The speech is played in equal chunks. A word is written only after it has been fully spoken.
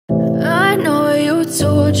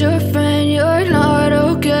told your friend you're not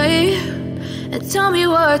okay? And tell me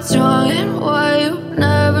what's wrong and why you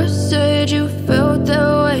never said you felt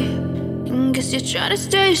that way. And guess you're trying to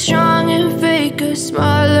stay strong and fake a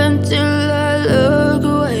smile until I look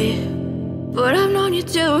away. But I've known you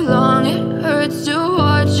too long, it hurts to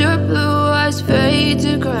watch your blue eyes fade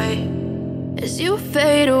to gray as you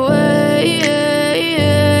fade away,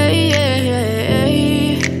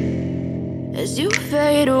 as you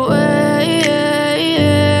fade away.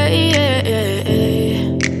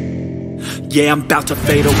 Yeah, I'm about to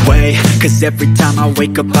fade away, cause every time I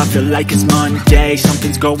wake up I feel like it's Monday.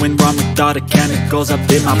 Something's going wrong with all the chemicals up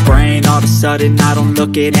in my brain. All of a sudden I don't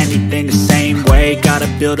look at anything the same way. Got a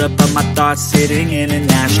buildup of my thoughts sitting in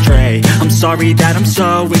an ashtray. I'm sorry that I'm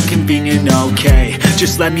so inconvenient, okay?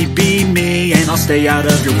 Just let me be me and I'll stay out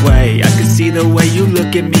of your way. I can see the way you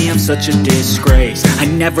look at me, I'm such a disgrace. I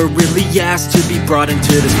never really asked to be brought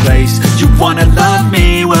into this place. You wanna love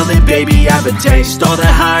me? Well then baby I have a taste. All the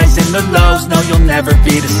highs and the lows, no, you'll never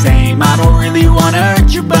be the same. I don't really wanna hurt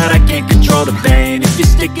you, but I can't control the pain. If you're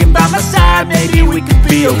sticking by my side, maybe we could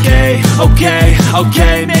be okay.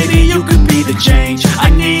 Okay, maybe you could be the change I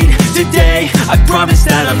need today. I promise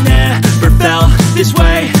that I've never felt this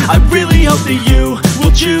way. I really hope that you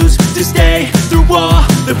will choose to stay through all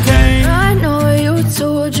the pain. I know you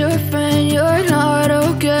told your friend you're not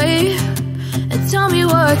okay. And tell me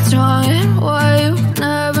what's wrong and why you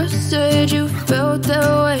never said you felt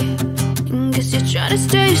that way. Guess you're trying to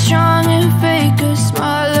stay strong and fake a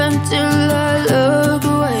smile until I look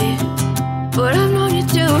away. But I've known you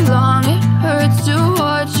too long, it hurts to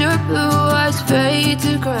watch your blue eyes fade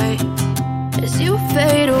to gray as you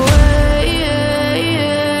fade away,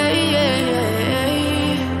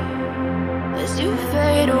 as you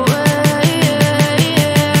fade away,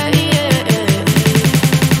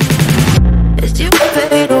 as you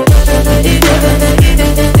fade away.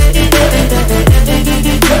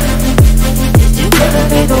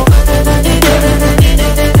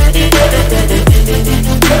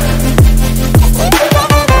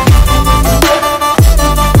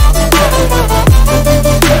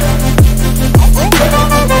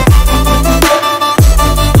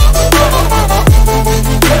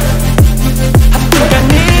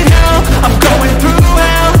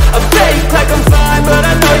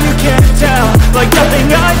 Like nothing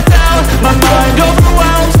I felt, my mind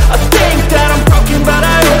overwhelms. I think that I'm broken, but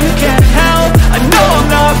I hope you can't help. I know I'm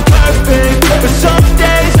not perfect, but some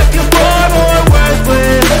days I feel far more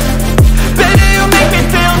worthless. Baby, you make me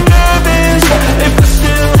feel nervous. If I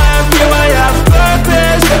still have you, I have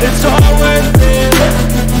purpose. It's all worth it.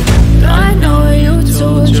 I know you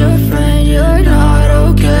told your friend you're not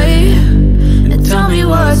okay. And tell me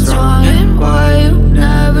what's wrong and why you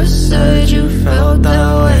never said you felt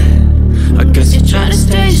that way. I guess you're trying to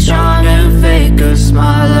stay strong and fake a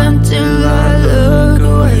smile until I look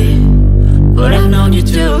away. But I've known you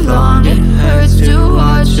too long, it hurts to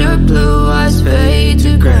watch your blue eyes fade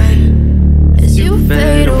to gray as you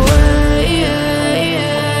fade away,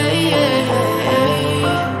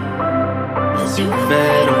 as you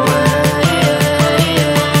fade away,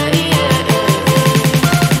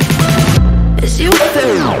 as you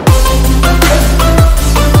fade away.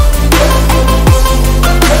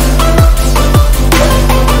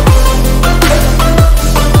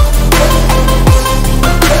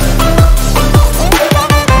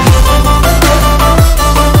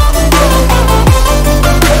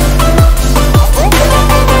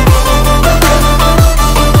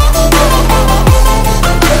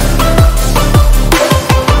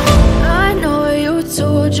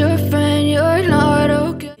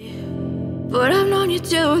 But I've known you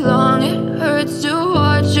too long, it hurts to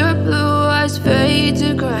watch your blue eyes fade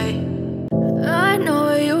to gray. I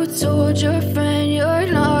know you told your friend you're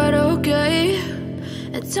not okay.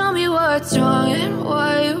 And tell me what's wrong and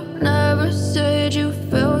why you never said you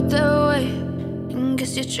felt that way. And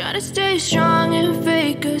guess you're trying to stay strong and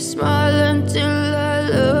fake a smile until I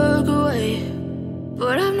look away.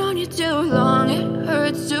 But I've known you too long, it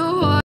hurts to